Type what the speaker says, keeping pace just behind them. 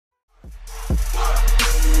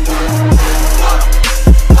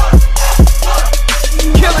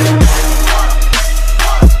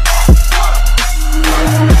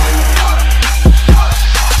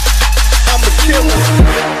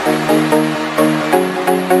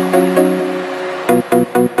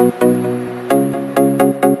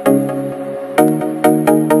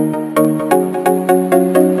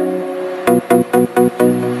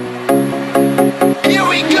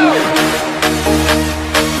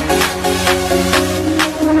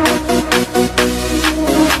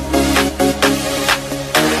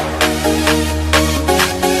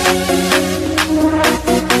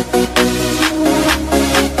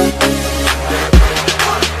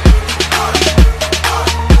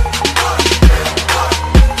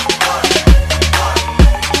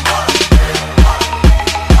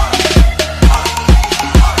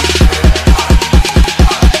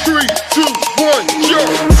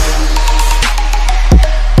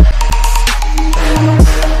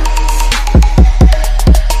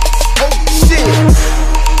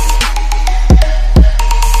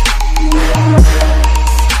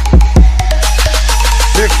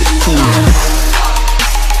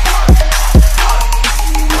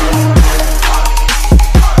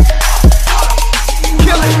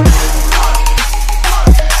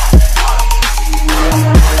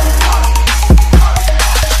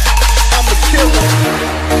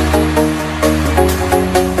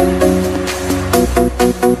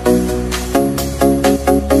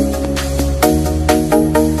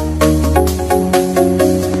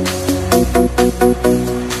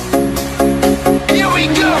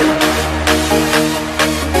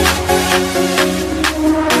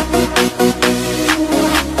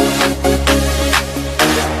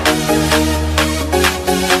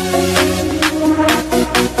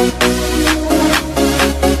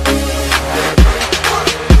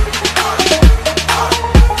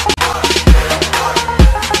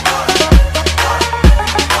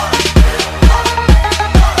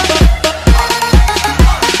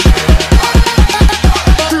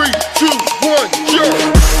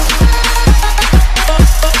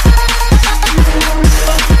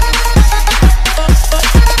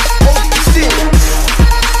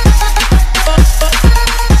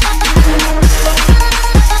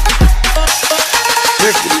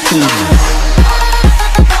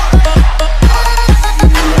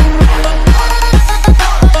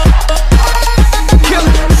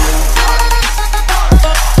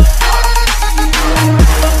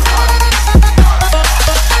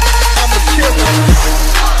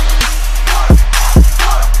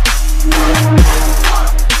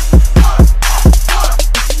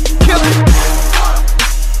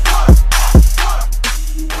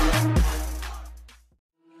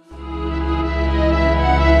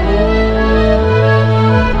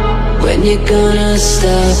When you gonna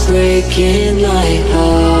stop breaking my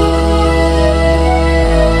heart?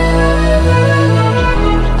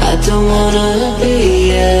 I don't wanna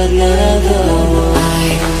be another one.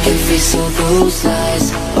 I can face all those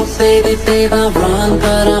lies. Oh baby, babe, I run,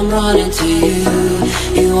 but I'm running to you.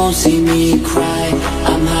 You won't see me cry,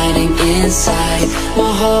 I'm hiding inside.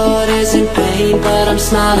 My heart is in pain, but I'm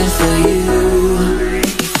smiling for you.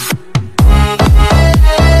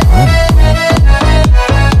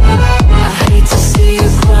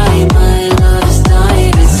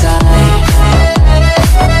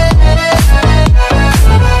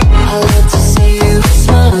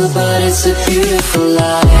 It's a beautiful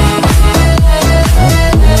life.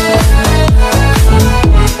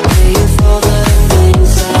 Paying for the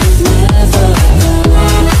things I've never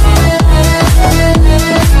done.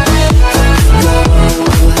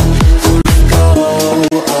 Let go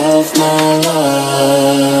of my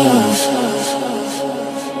love.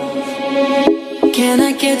 Can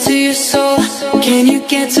I get to your soul? Can you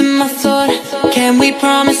get to my thought? Can we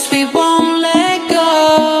promise we won't let go?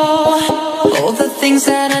 All the things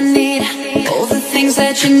that I need, all the things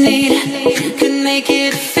that you need, you can make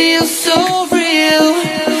it feel so real.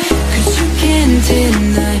 Cause you can't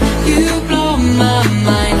deny, you blow my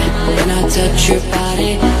mind. When I touch your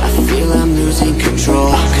body, I feel I'm losing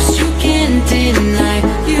control. Cause you can't deny,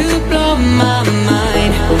 you blow my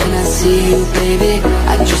mind. When I see you, baby,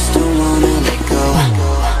 I just don't wanna let go.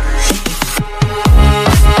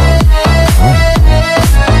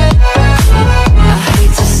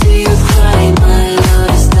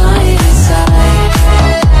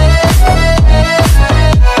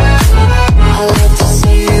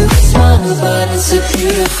 It's a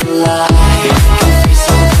beautiful life. Can face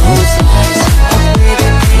all those lies. Oh baby,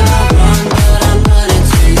 babe, I run, but I'm running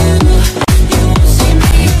to you. You won't see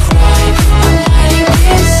me cry, I'm hiding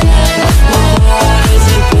inside. My heart is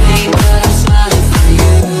in pain, but I'm smiling for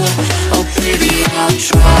you. Oh baby, I'll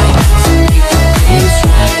try to make the things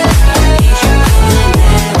right. I need you more than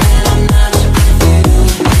ever when I'm not with you.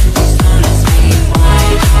 Please don't ask me why,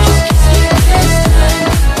 just kiss me this time.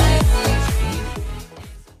 I only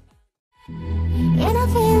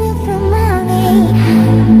dream.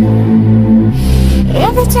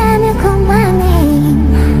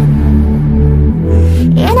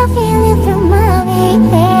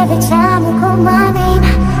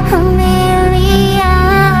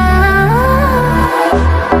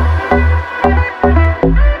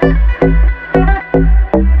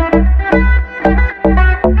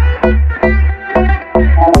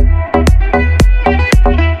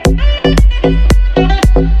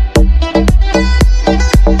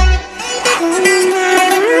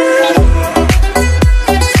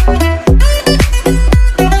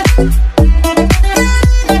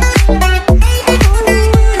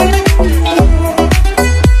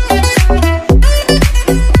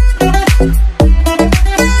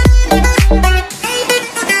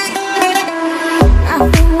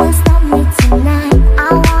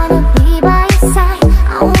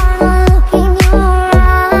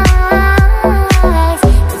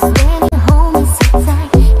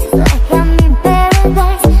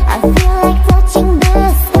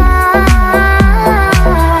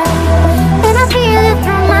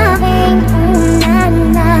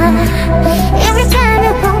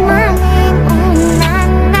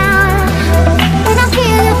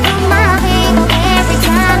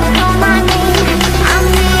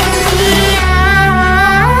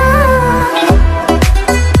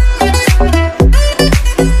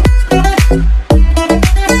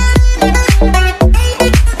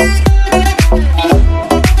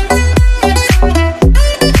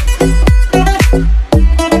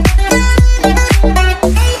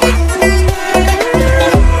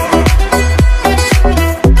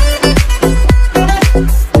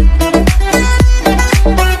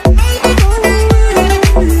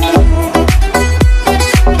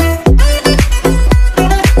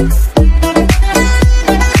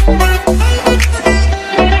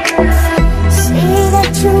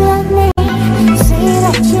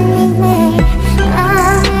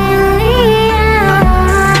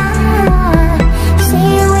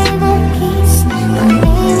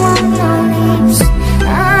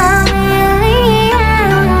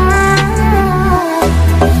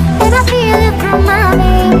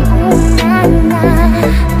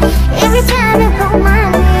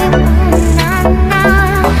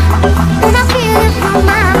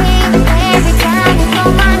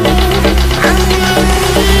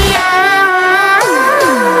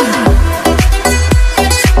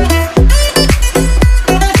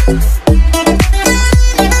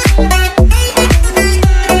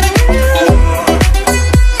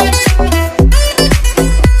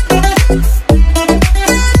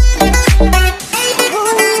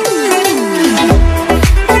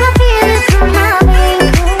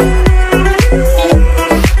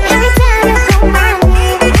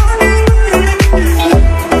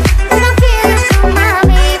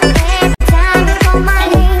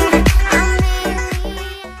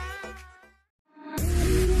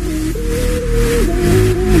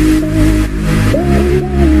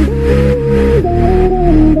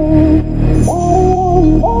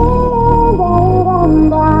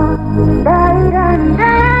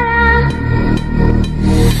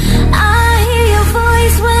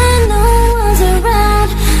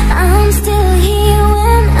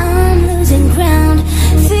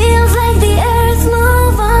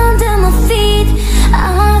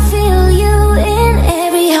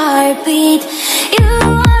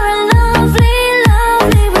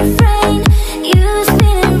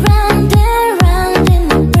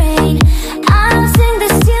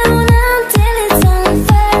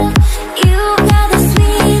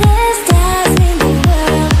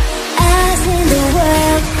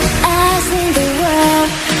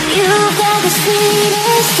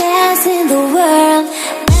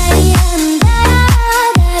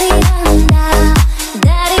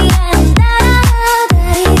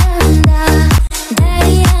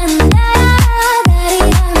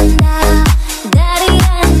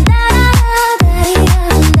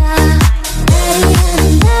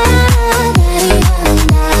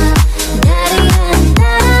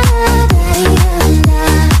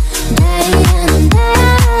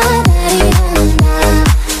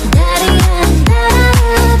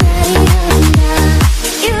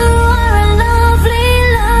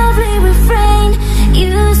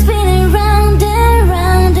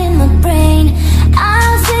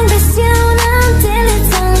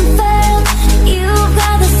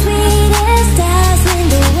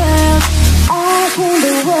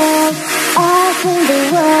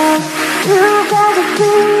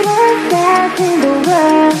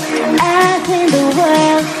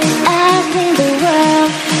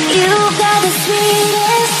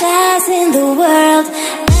 sweetest eyes in the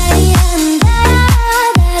world.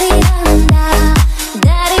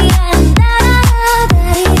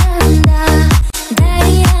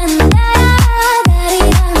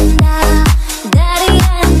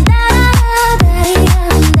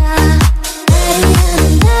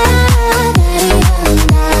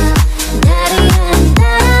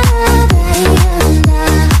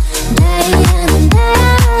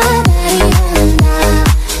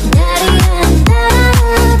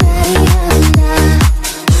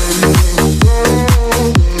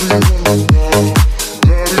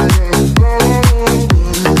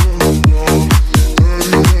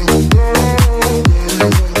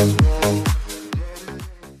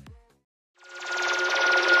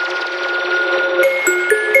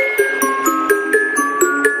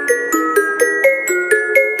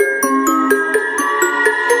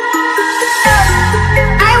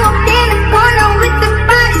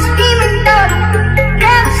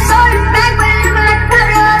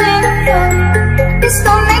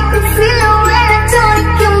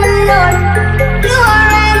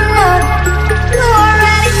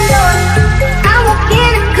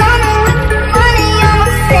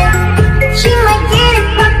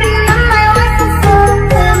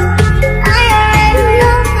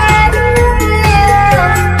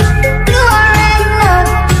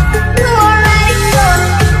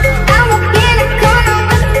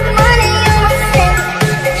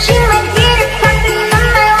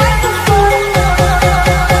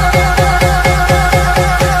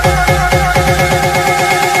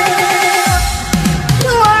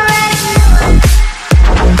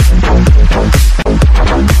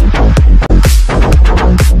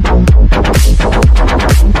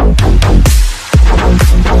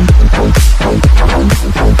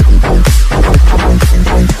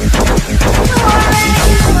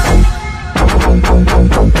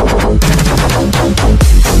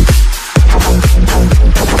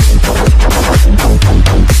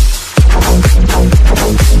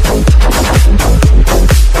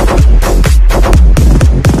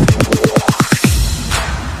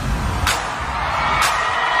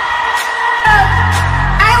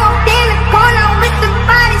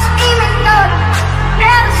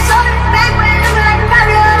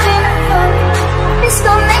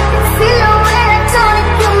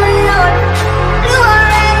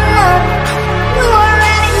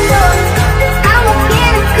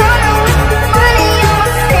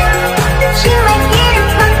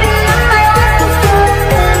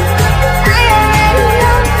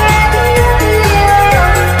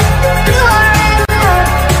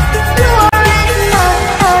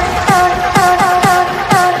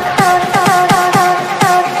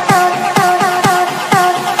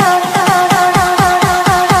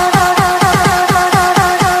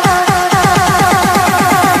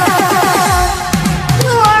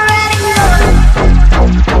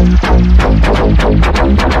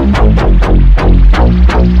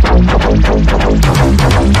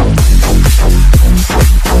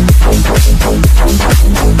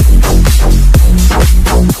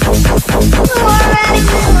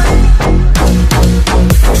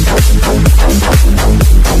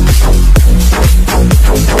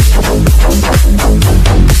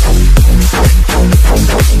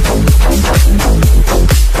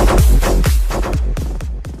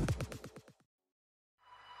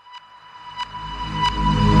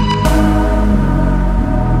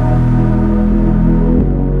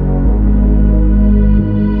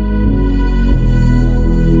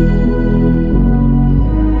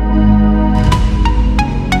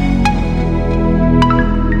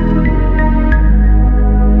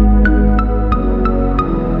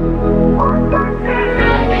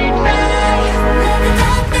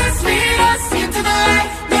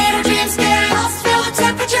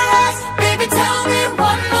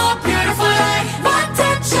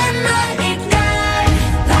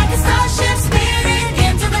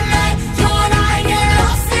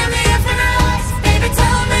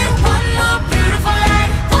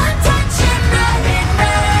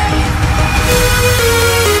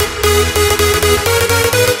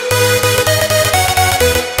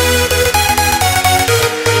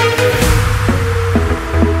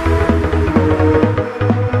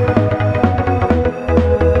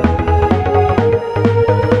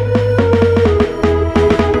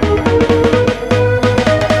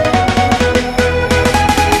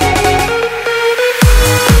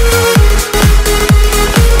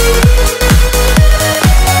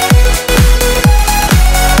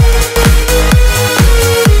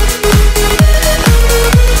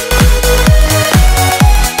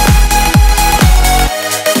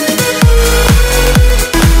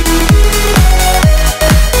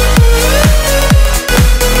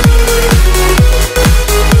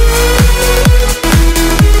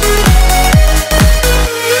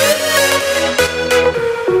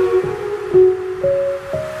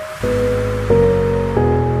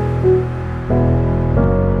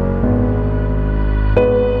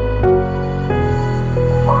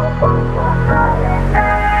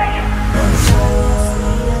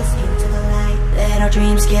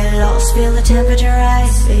 dreams get lost, feel the temperature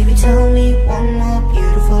rise. Baby, tell me one more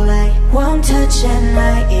beautiful light. One touch and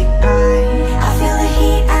I ignite. I feel the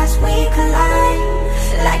heat as we collide,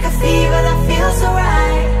 like a fever that feels so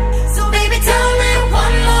right. So baby, tell me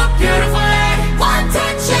one more beautiful light. One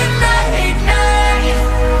touch and I ignite.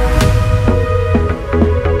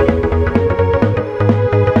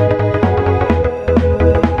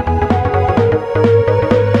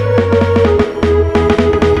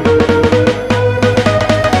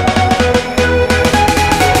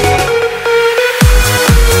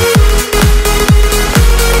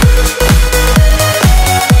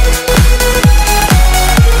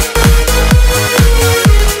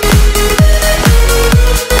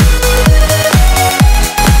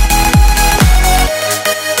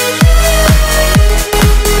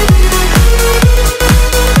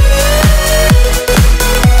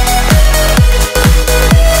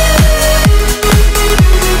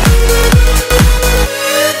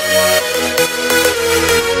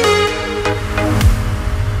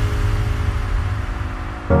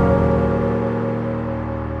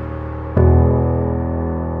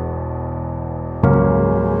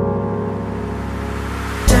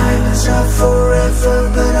 Forever,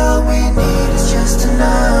 but all we need is just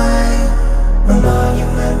tonight.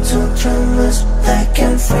 Monumental tremors that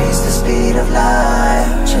can freeze the speed of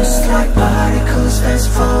light, just like particles that's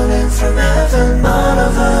falling from heaven all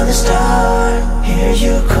over the star. Hear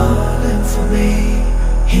you calling for me,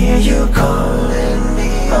 hear you calling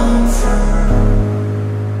me on from.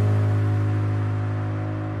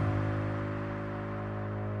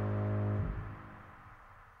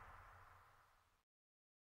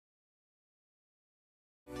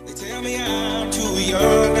 They tell me I'm too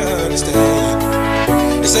young to understand.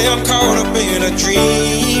 They say I'm caught up in a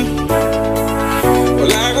dream. Well,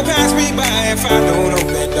 life will pass me by if I don't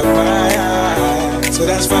open up my eyes. So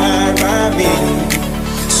that's fine by me.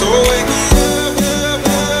 So wake me up, up,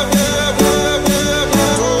 up, up, up, up, up.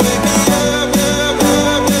 So wake me up, up,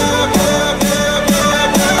 up, up, up, up, up,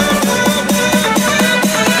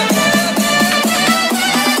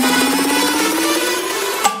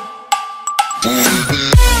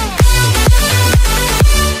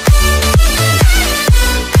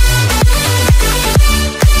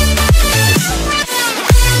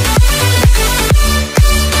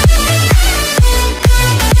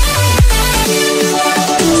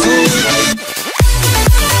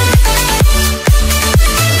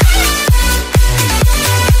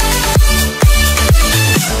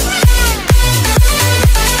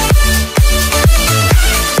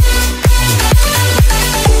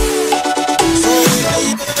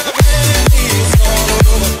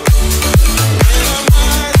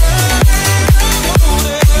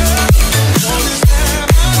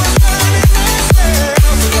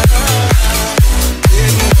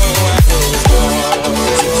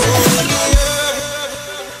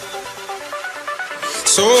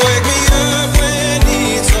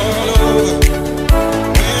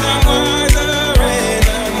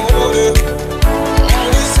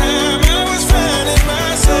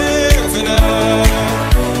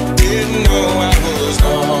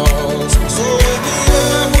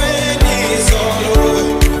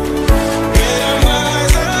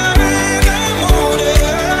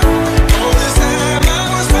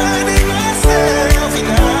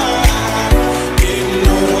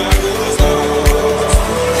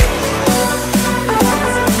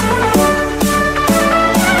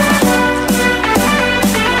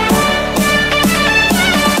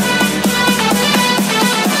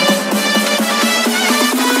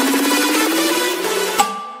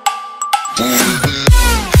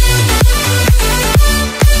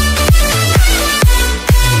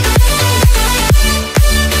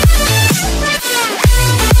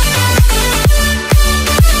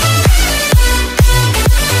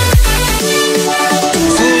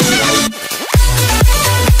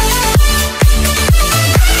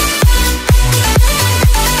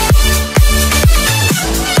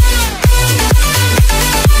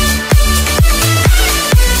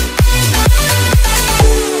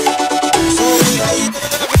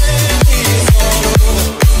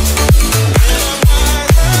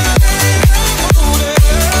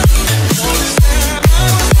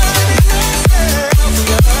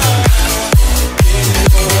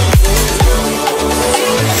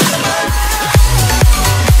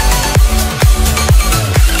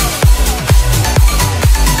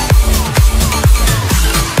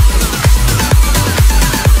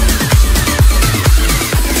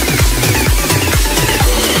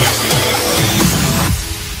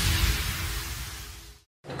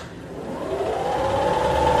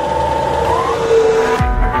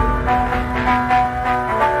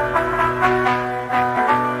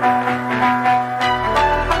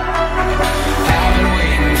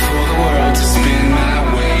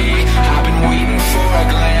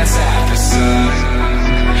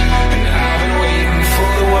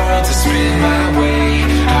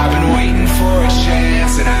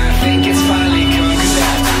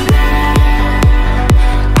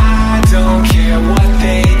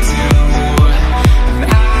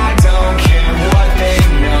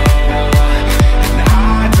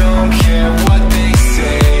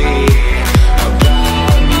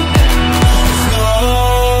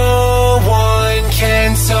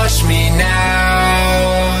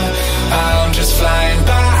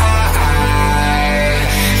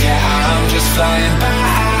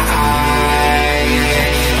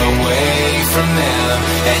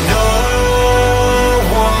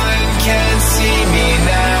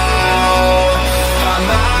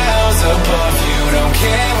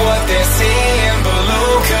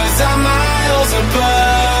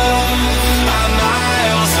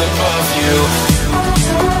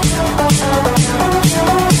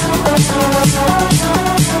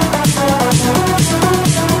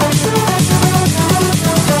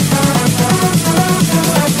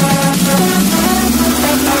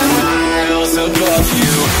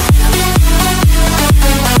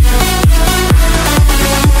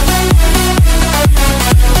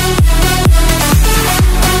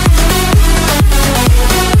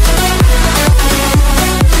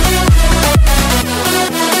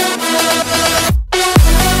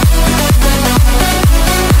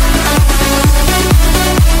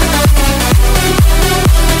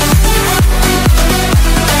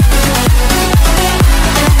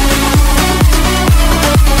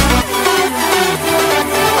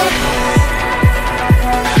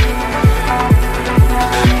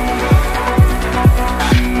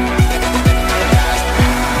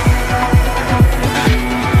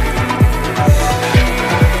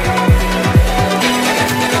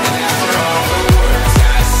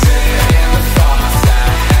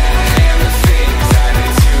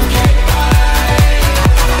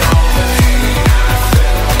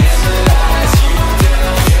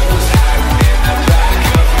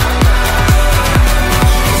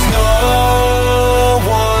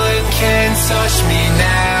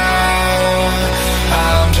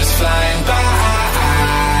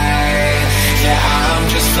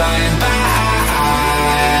 flying by,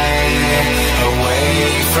 away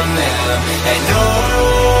from them, and no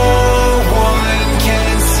one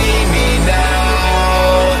can see me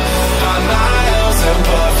now. I'm miles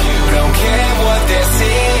above you, don't care what they're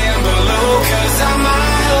seeing below, 'cause I'm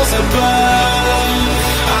miles above,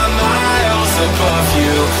 I'm miles above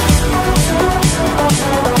you.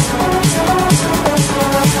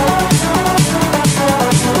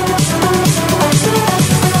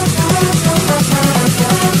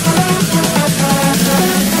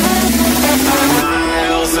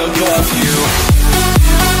 Miles above you.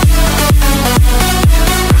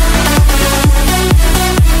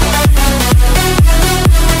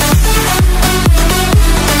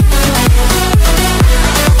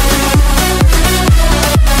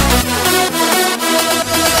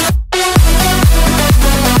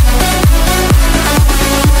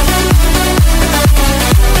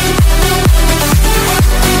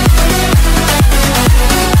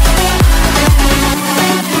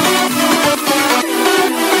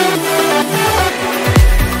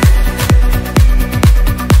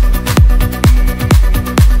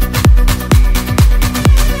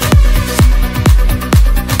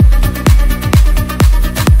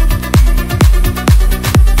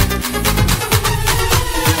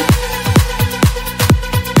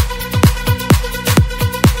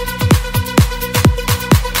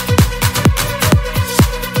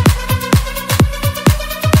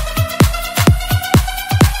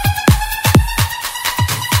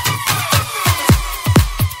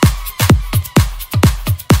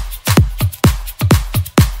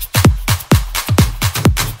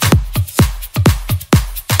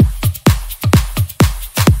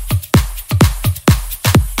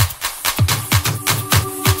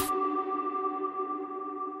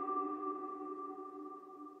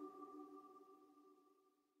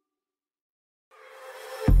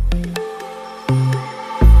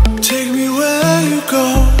 Take me where you go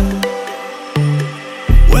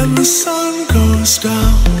when the sun goes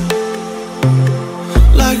down,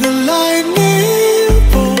 like a lightning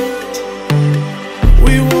bolt.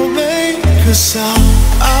 We will make a sound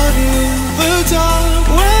out in the dark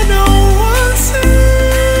where no one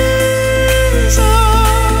sees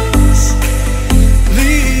us.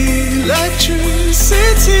 The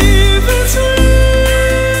electricity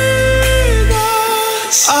between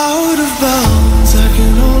us. Out of bounds, I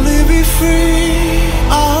can only be free.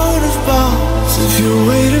 Out of bounds, if you're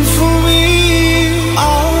waiting for me.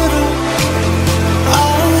 Out of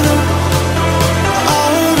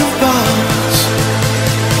bounds.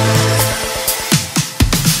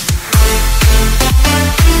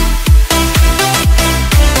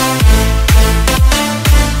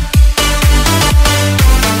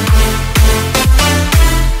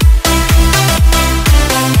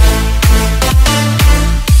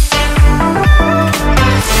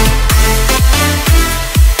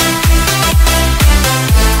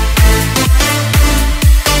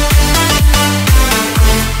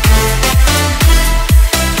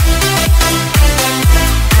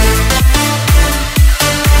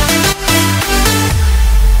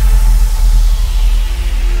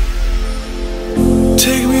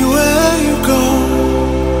 Take me where you go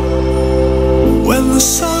when the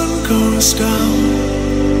sun goes down,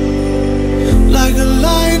 like a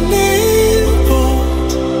lightning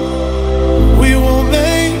bolt. We will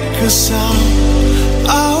make a sound.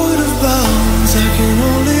 Out of bounds, I can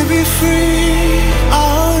only be free.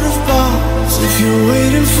 Out of bounds, if you're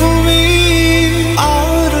waiting for me.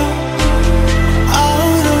 Out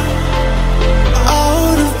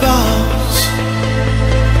of bounds.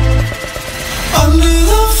 Under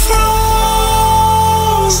the frozen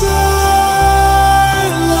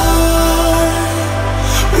light,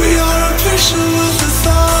 we are a picture with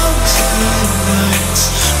 1,000 nights.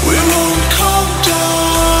 We won't come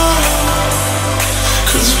down,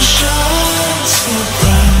 'cause we shine so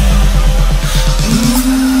bright.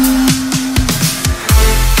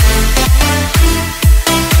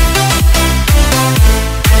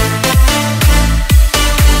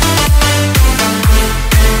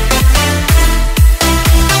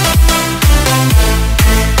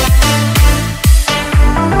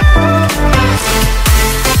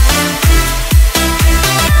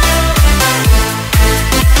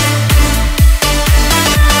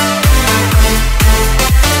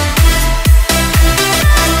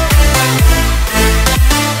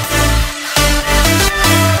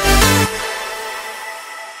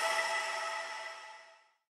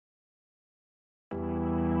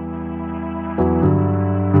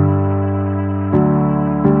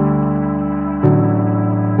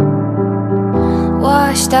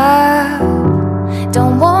 Washed up,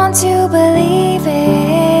 don't want to believe it.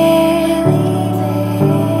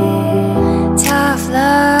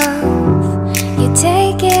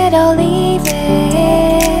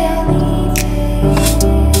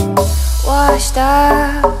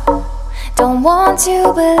 up, don't want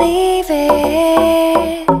to believe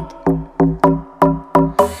it.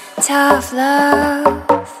 Tough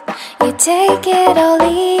love, you take it or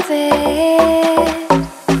leave it.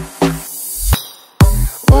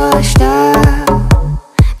 Washed up,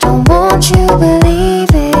 don't want you believe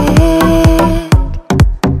it.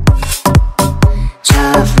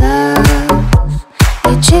 Tough love,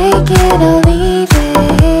 you take it or leave it.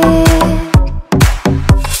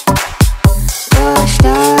 Washed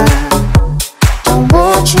up, don't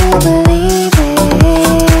want you believe it.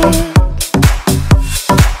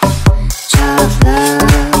 Tough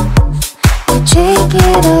love, you take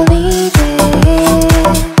it or leave it.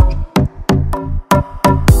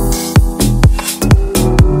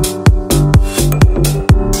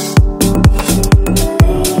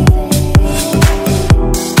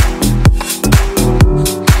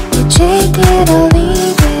 Take it or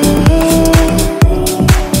leave it.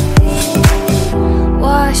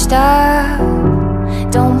 Washed up,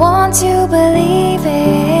 don't want to believe it.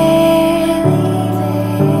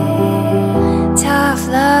 Tough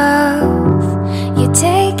love, you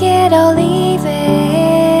take it or leave it.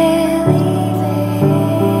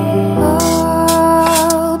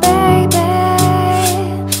 Oh baby,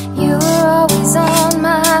 you're always on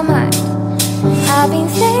my mind. I've been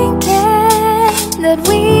thinking that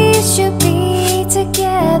we should be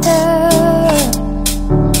together.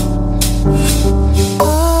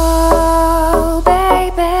 Oh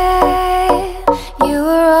baby, you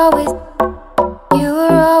were always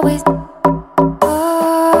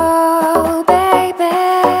oh baby,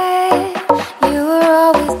 you were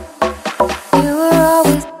always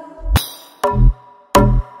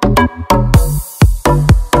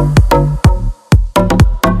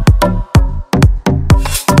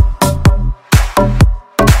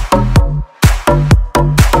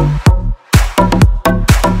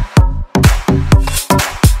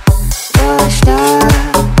washed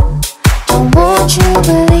up, don't want you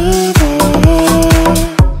believe it.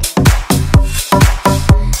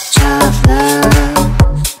 Tough love,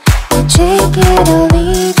 you take it or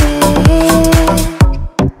leave it.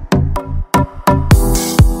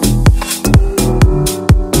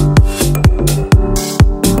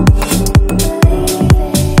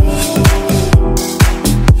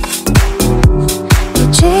 You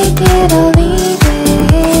take it or leave it.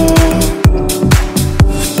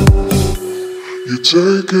 You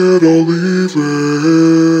take it or leave it.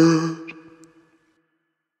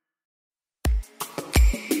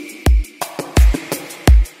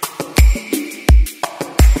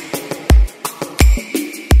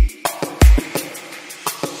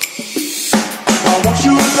 I want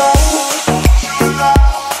you to know.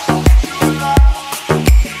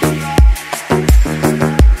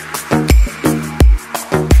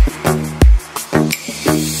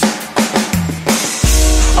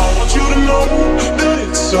 I want you to know that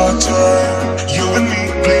it's our time. You and me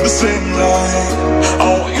play the same line. I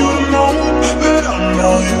want you to know that I'm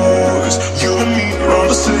all yours. You and me are on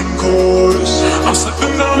the same course. I'm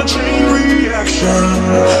slipping down a chain reaction,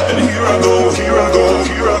 and here I go, here I go,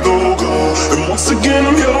 here I go, go. And once again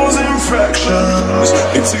I'm yours in fractions.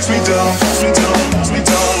 It takes me down, pulls me down, pulls me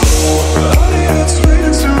down low. I it's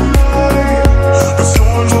waiting tonight, but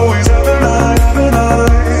someone's always having I, having I.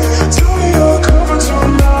 Tell me you're covered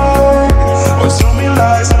tonight, or tell me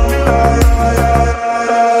lies, tell me lies.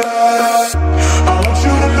 I want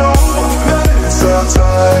you to know that it's our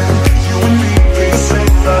time. You and me play the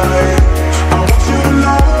same line. I want you to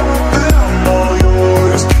know that I'm all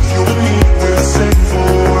yours. You and me, we're the same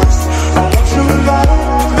force. I want you to know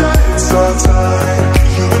that it's our time.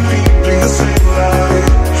 You and me play the same line.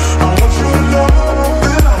 I want you to know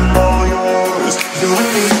that I'm all yours. You and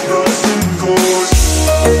me, we're the same course.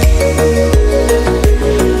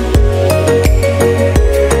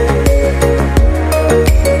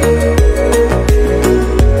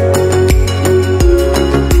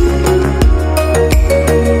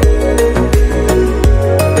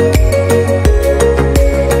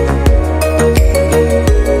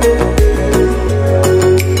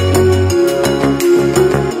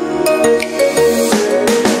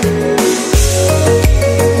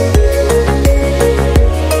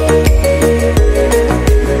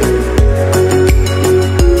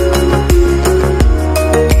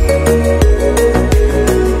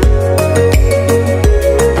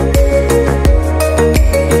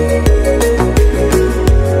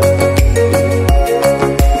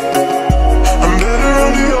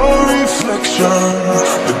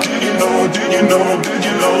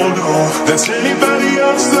 That's anybody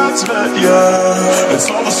else that's met ya. It's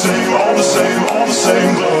all the same, all the same, all the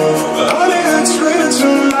same glow. Honey, it's raining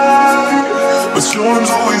tonight, but but storms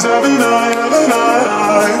always have a night, have a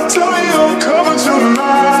night. Tell me you're coming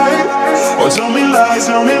tonight, or tell me lies,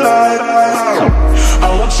 tell me lies. I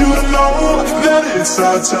want you to know that it's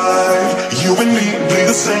our time. You and me bleed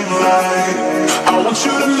the same light. I want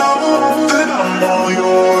you to know that I'm all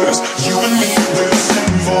yours. You and me bleed the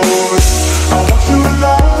same voice. I want you to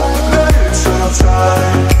know that it's our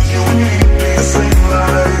time. You and me bleed the same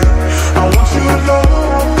light. I want you to know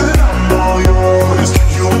that I'm all yours.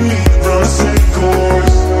 You and me run the same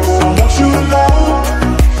course. I want you to know.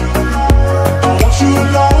 I want you to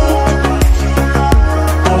know.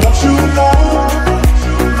 I want you to know.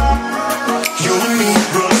 You and me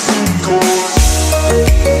run the same course.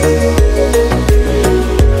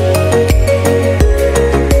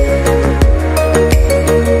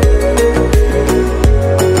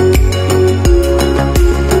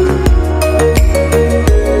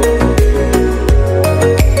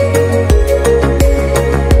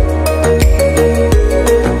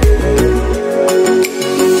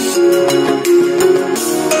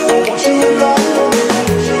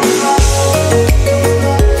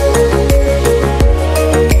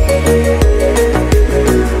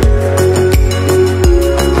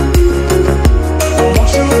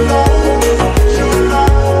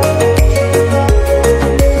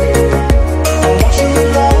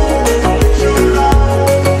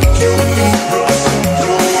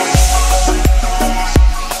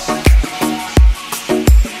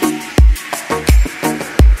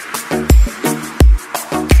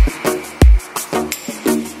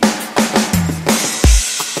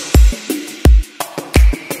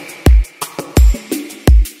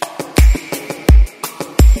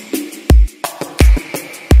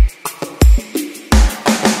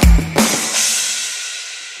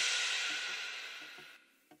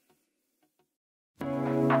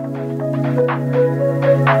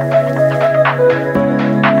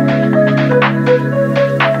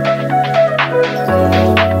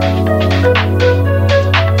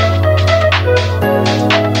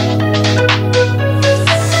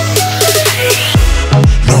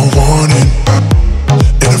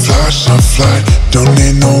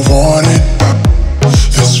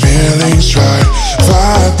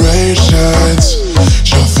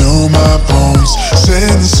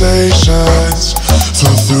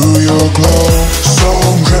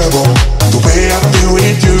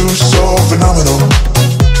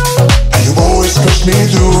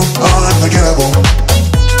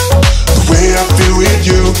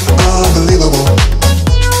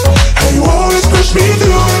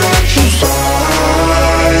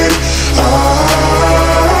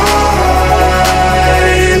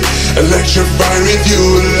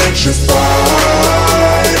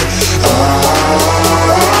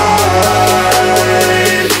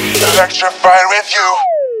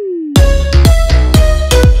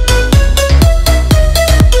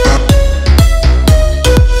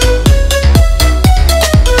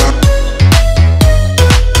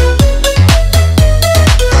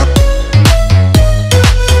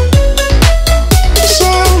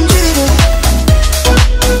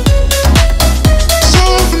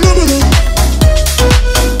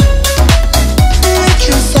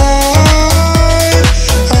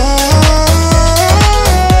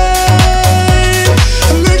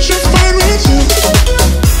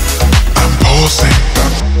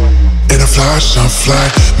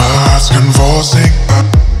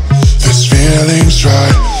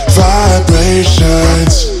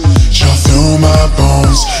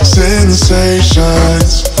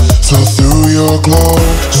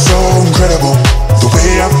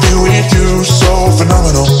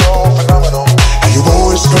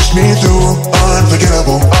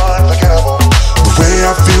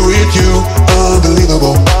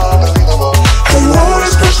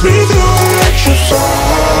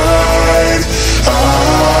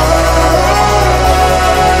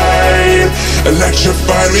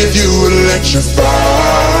 Electrified with you, electrified.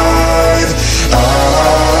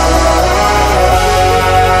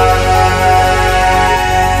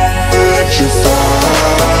 Electrified.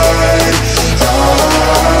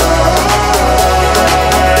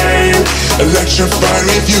 Electrified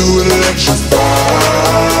with you, electrified.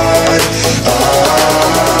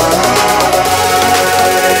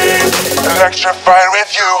 Electrified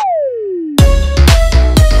with you.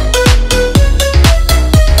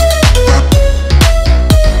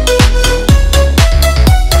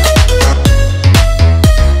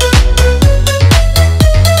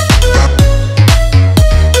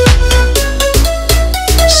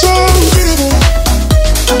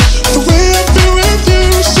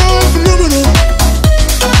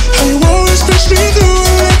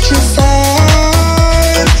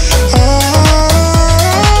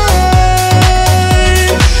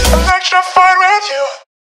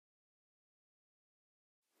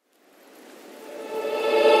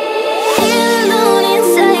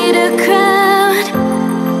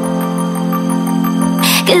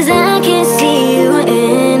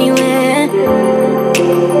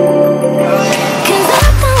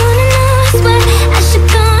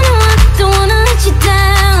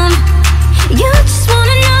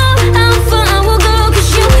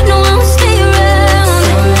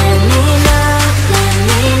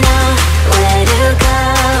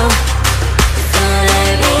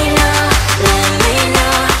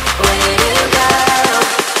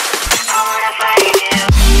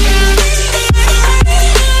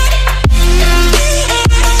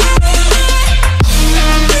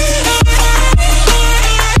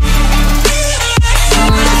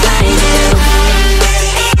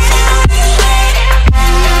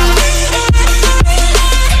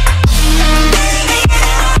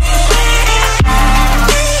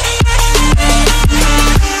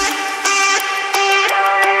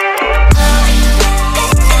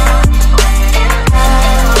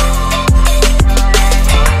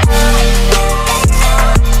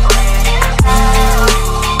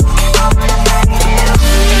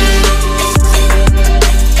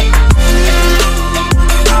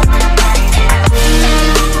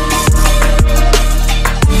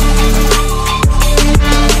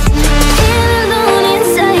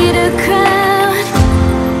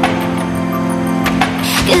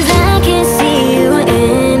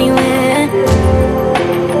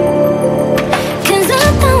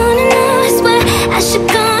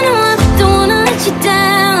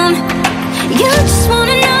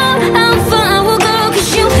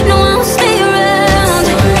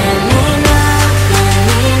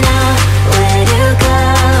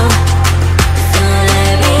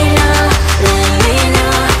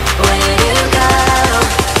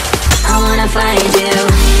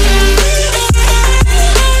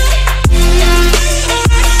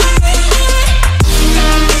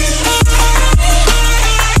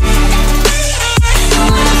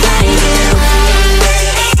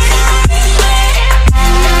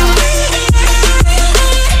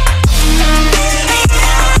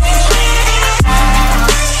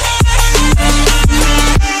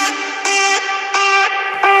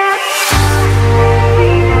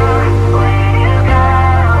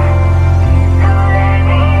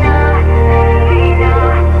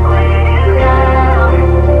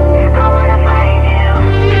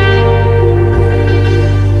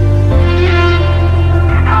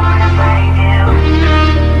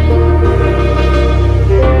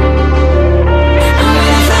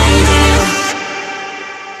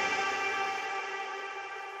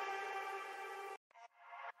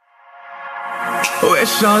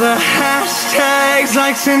 Wish all the hashtags,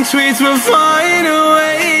 likes and tweets will find a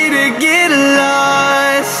way to get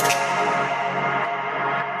lost.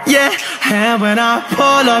 Yeah, and when I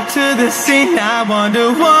pull up to the scene, I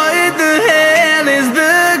wonder what the hell is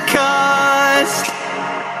the cost.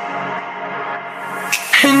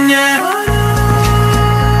 And yeah, oh no,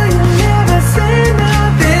 you never seen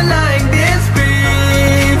nothing like this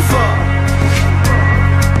before.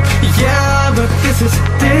 Yeah, but this is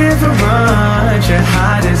different. Yeah,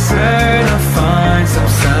 I deserve to find some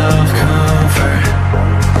self-comfort.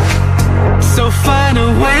 So find a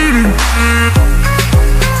way to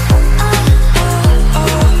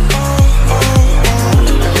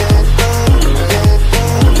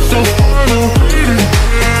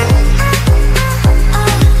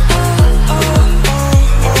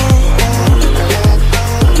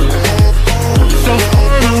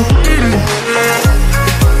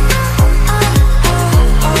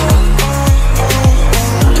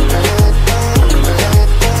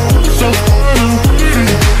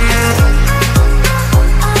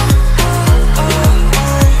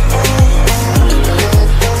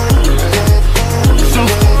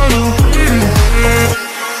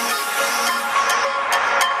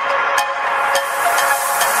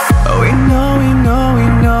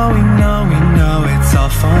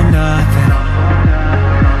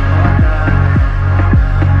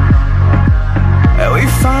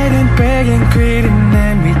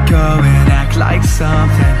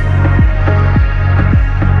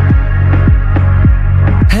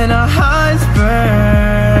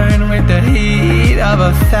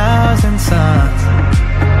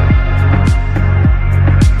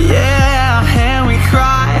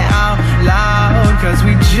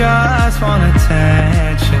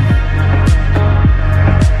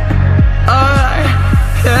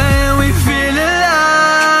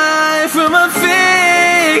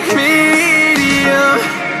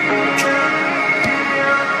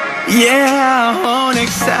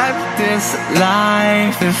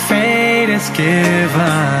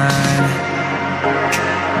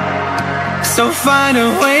find a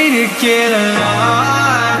way to get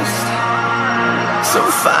lost. So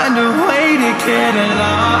find a way to get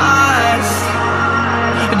lost.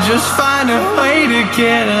 Just find a way to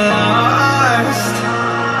get lost.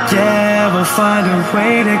 Yeah, we'll find a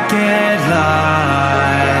way to get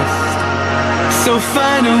lost. So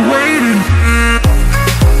find a way to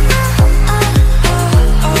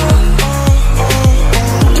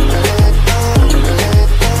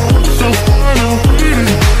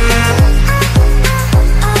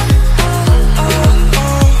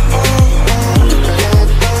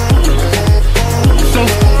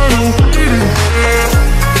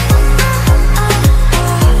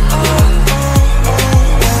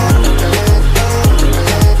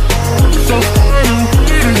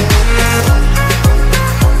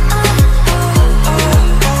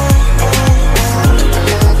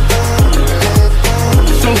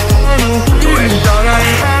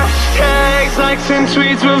and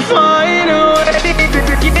tweets will find a way to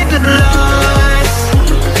get lost.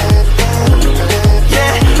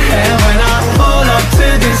 Yeah, and when I pull up to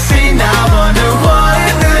the scene, I wonder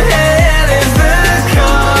what the hell is the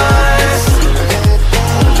cost.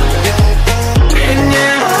 And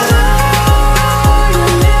yeah, you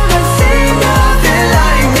never seen nothing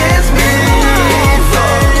like this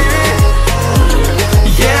before.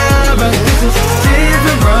 Yeah, but this is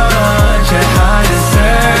different. Yeah, I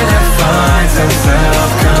deserve to find some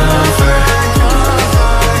self-comfort.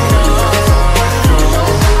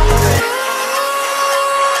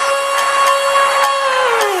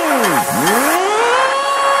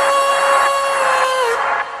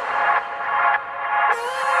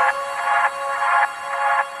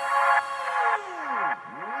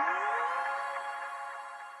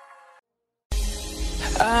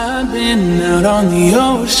 I've been out on the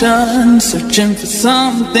ocean, searching for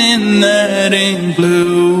something that ain't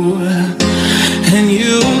blue. And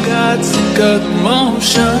you got sick of the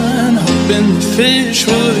motion, hoping the fish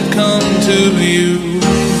would come to you.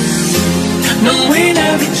 No, we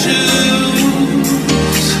never choose,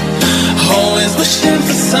 always wishing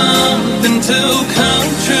for something to come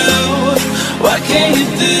true. What can you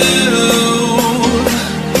do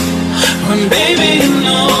when, baby, you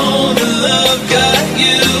know the love got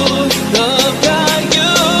you? Love got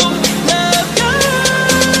you, love got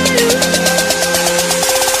you.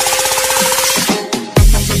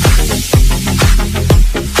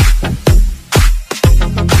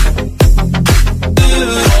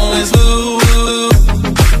 Always lose.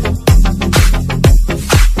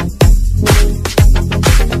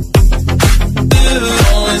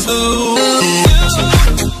 Always lose.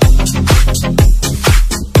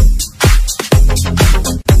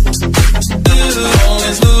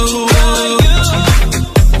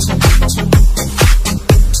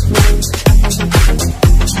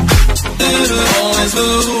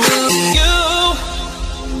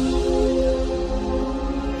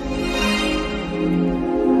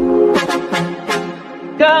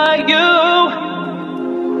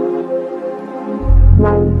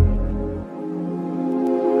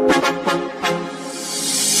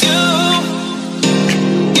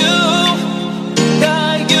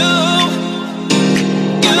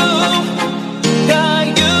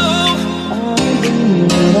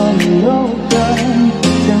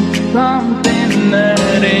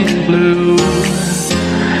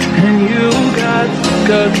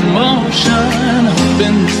 got motion,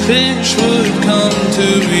 hoping the fish would come to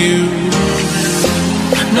you.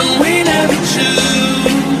 No, we never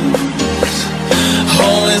choose,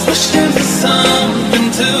 always wishing for something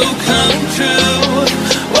to come true.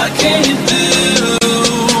 What can you do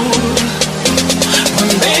when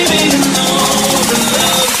baby you know the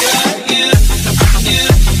love got you, you,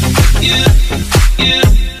 you, you, you,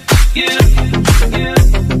 you,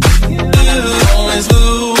 you, always lose.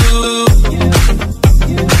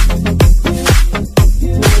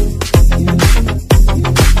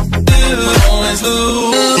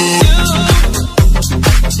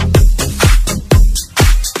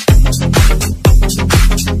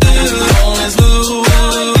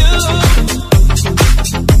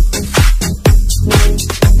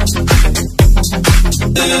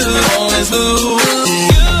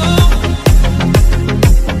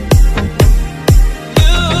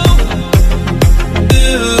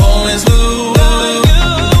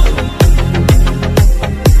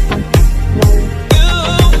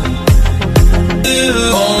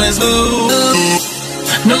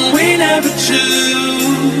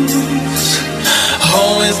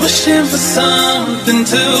 Wishing for something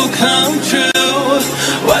to come true.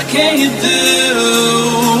 What can you do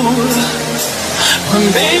when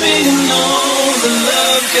baby you know the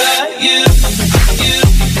love got you, you,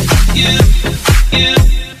 you, you,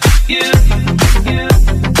 you, you,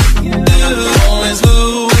 you, always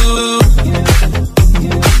lose.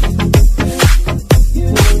 You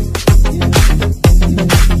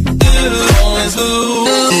always lose.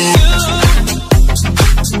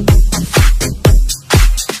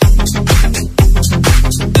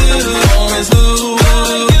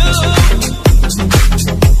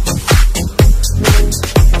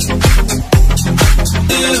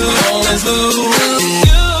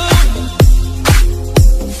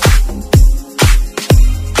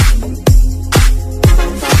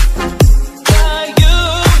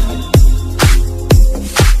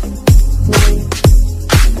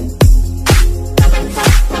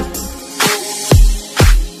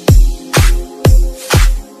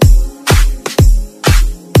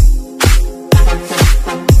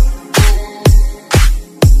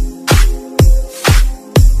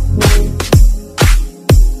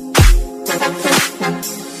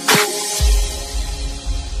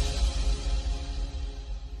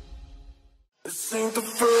 This ain't the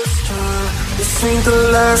first time, this ain't the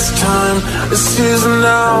last time. This is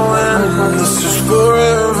now and this is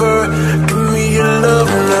forever. Give me your love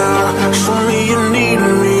now, show me you need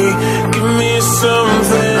me. Give me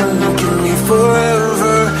something, give me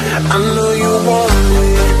forever. I know you want me,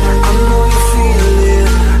 I know you feel it.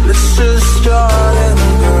 Let's just start and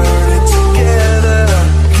burn it together.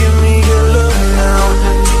 Give me your love now,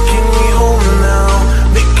 taking me home now,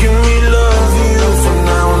 making me love you from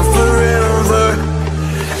now and forever.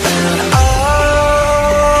 And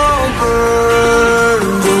I'll burn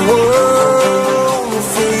the world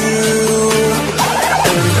for you,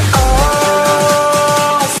 and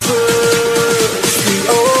I'll search the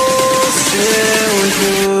ocean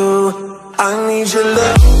blue. I need your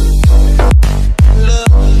love.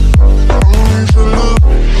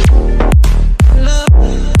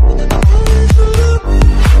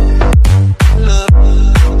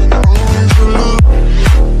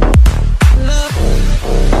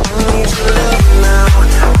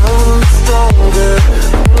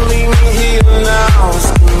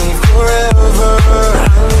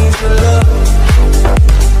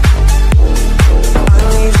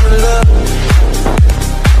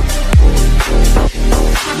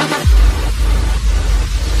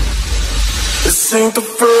 This ain't the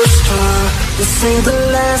first time, this ain't the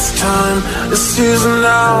last time. This is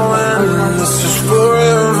now and this is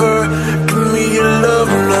forever. Give me your love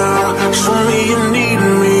now, show me you need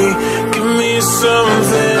me. Give me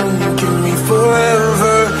something, give me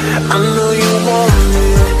forever. I know you want me,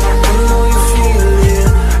 I know you feel it.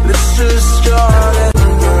 Let's just start and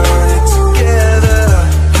burn it together.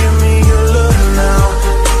 Give me your love now,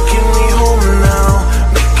 taking me home now,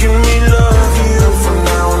 making me love you from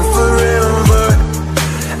now and forever.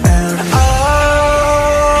 And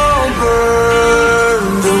I'll burn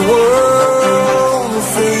the world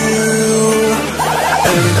for you.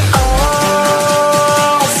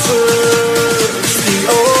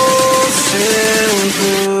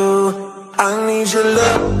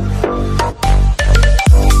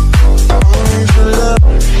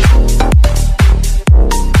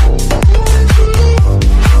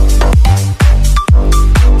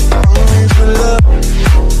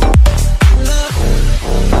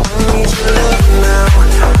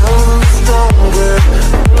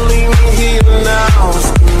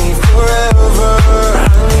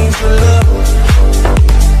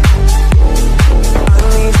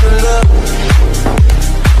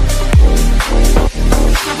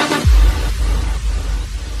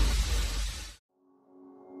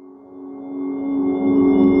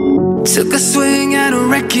 Took a swing at a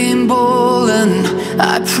wrecking ball and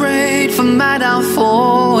I prayed for my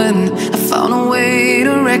downfall, and I found a way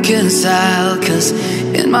to reconcile, 'cause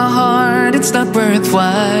in my heart it's not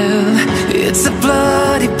worthwhile. It's a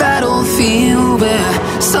bloody battlefield where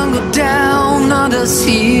some go down, others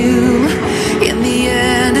heal. In the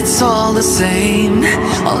end it's all the same.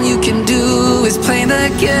 All you can do is play the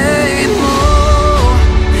game. Oh,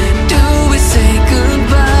 do we say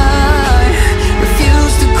goodbye?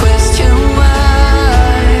 Refuse to question why.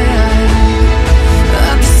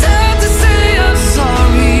 I'm sad to say I'm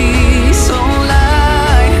sorry, so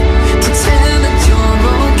lie. Pretend that you're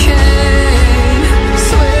okay.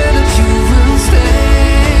 Swear that you will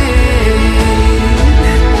stay.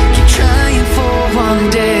 Keep trying for one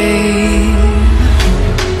day.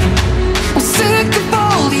 I'm sick of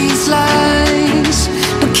all these lies.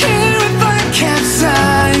 Don't care if I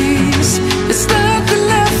capsize. There's nothing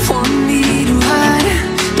left for me to hide.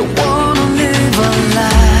 Don't wanna live a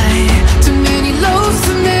lie. Too many lows,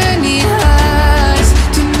 too many highs.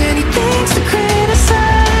 Too many things to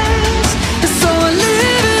criticize. And so I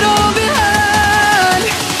leave it all behind.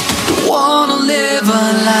 Don't wanna live a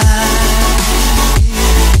lie.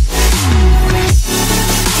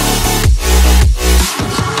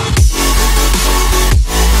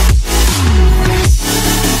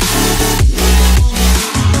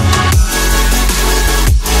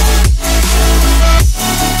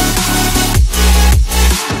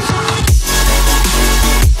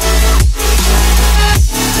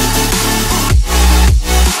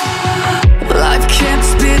 Life kept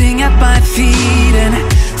spitting at my feet and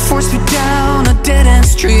forced me down a dead-end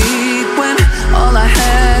street, when all I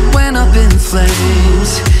had went up in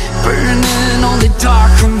flames, burning only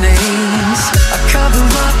dark remains. I cover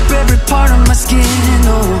up every part of my skin,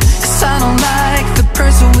 oh, 'cause I don't like the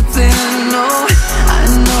person within. Oh, I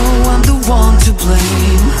know I'm the one to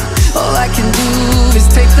blame. All I can do is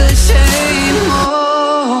take the shame.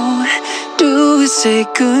 Oh, do we say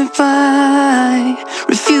goodbye?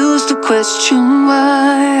 Refuse to question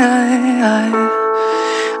why.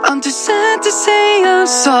 I'm too sad to say I'm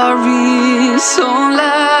sorry, so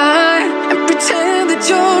lie and pretend that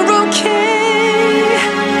you're okay.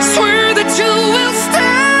 Swear that you will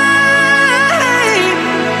stay.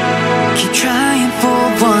 Keep trying for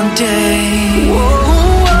one day.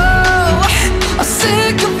 Whoa, I'm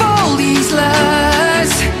sick of all these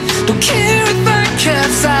lies. Don't care if I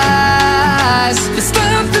capsize. There's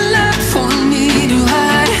nothing left for me to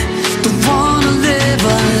hide. Don't wanna live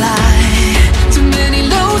a lie. Too many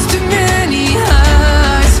lows, too many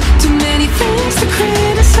highs. Too many things to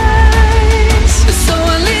criticize. So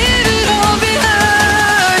I leave it all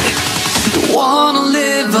behind. Don't wanna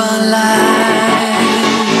live a lie.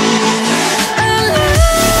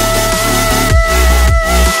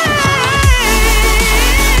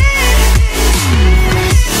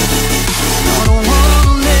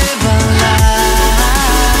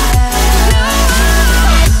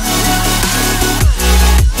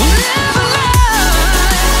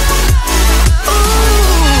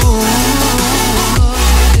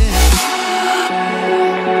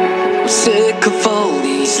 Sick of all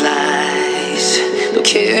these lies. Don't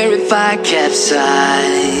care if I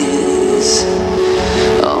capsize.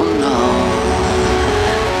 Oh no.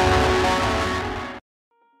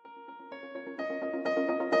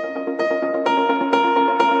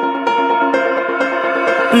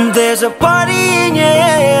 There's a party in your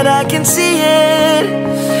head, I can see it.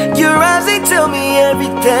 Your eyes, they tell me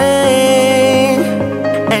everything.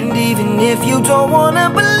 And even if you don't wanna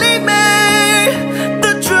believe me,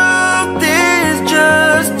 the truth is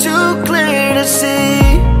just too clear to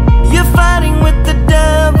see. You're fighting with the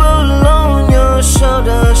devil on your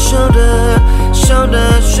shoulder, shoulder, shoulder,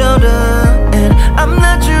 shoulder. And I'm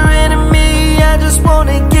not your enemy, I just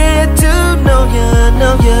wanna get to know ya,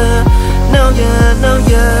 know ya, know ya, know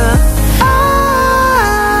ya. Eyes,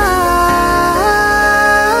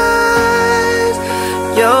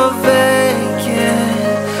 you're vacant.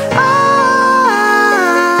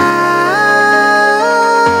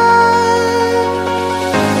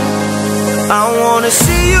 I wanna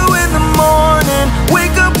see you in the morning.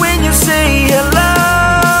 Wake up when you say hello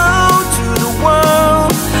to the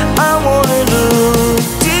world. I wanna look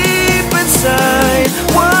deep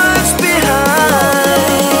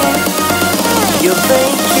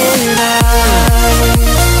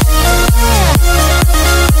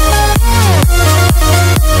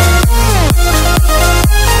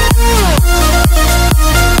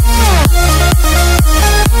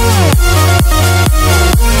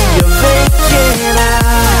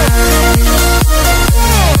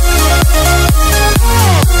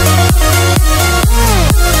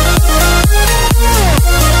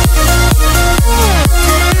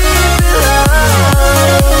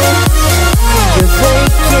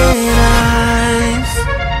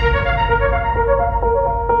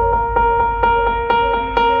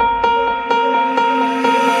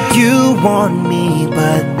You want me,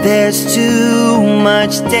 but there's too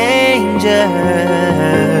much danger.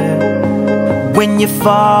 When you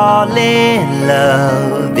fall in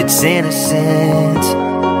love, it's innocent.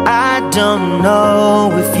 I don't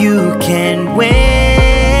know if you can win.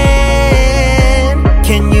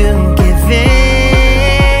 Can you give in?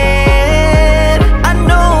 I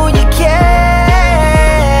know you can,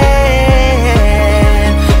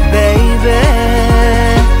 baby.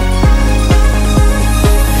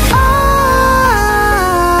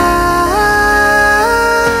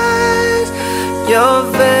 You're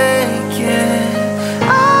vacant.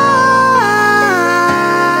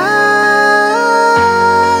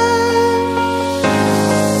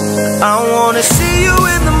 I wanna see you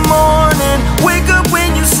in the morning. Wake up when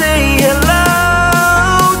you say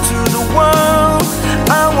hello to the world.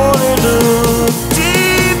 I wanna look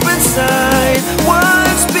deep inside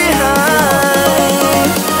what's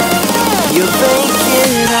behind your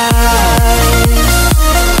vacant eyes.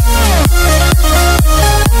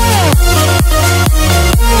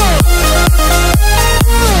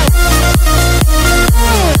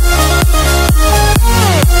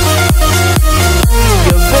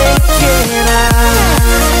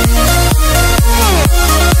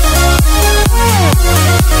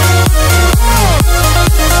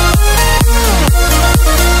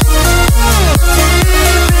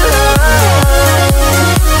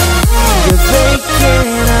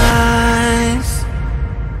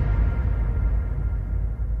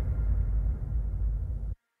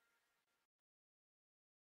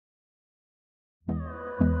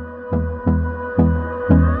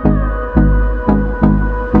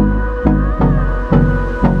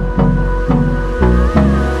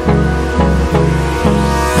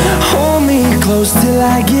 Close till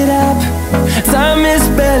I get up. Time is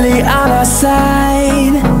barely on our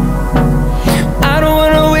side. I don't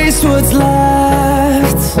wanna waste what's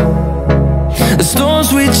left. The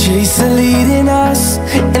storms we chase are leading us,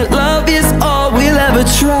 and love is all we'll ever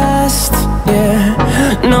trust. Yeah,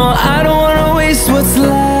 no, I don't wanna waste what's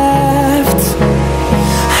left.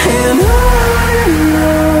 And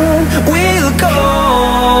on we'll go,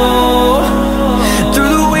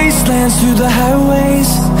 through the wastelands, through the highways,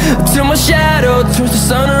 till my shadow turns to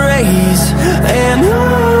sun rays. And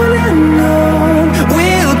on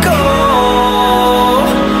we'll go,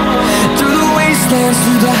 through the wastelands,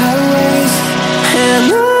 through the highways.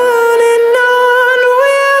 And on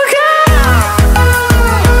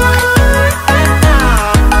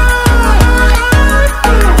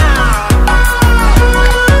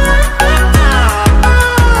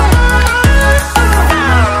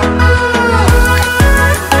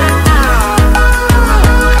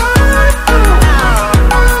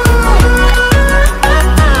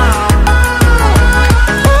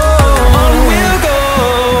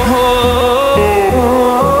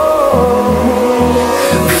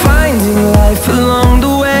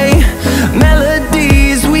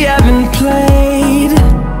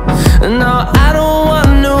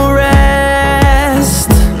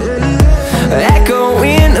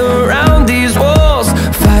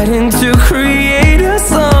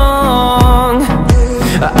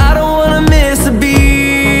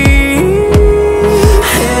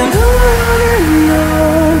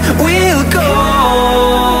we'll go.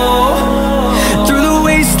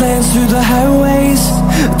 Through the highways,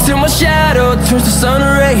 till my shadow turns to sun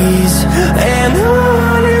rays. And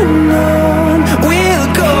on